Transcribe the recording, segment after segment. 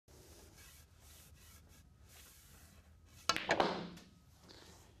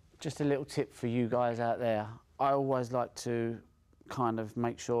Just a little tip for you guys out there. I always like to kind of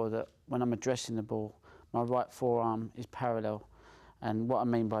make sure that when I'm addressing the ball, my right forearm is parallel. And what I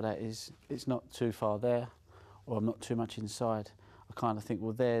mean by that is it's not too far there, or I'm not too much inside. I kind of think,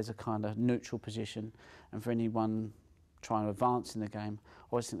 well, there's a kind of neutral position. And for anyone trying to advance in the game, I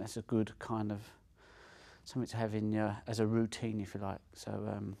always think that's a good kind of something to have in your, as a routine, if you like. So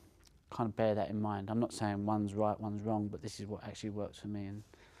kind of bear that in mind. I'm not saying one's right, one's wrong, but this is what actually works for me, and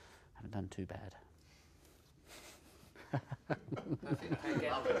I haven't done too bad. Love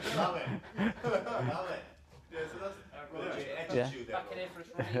it. Love it. Yeah, so that's attitude there. Back in here for us,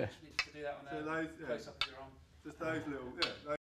 Ronnie, to do that on a close-up of your arm. Just those little,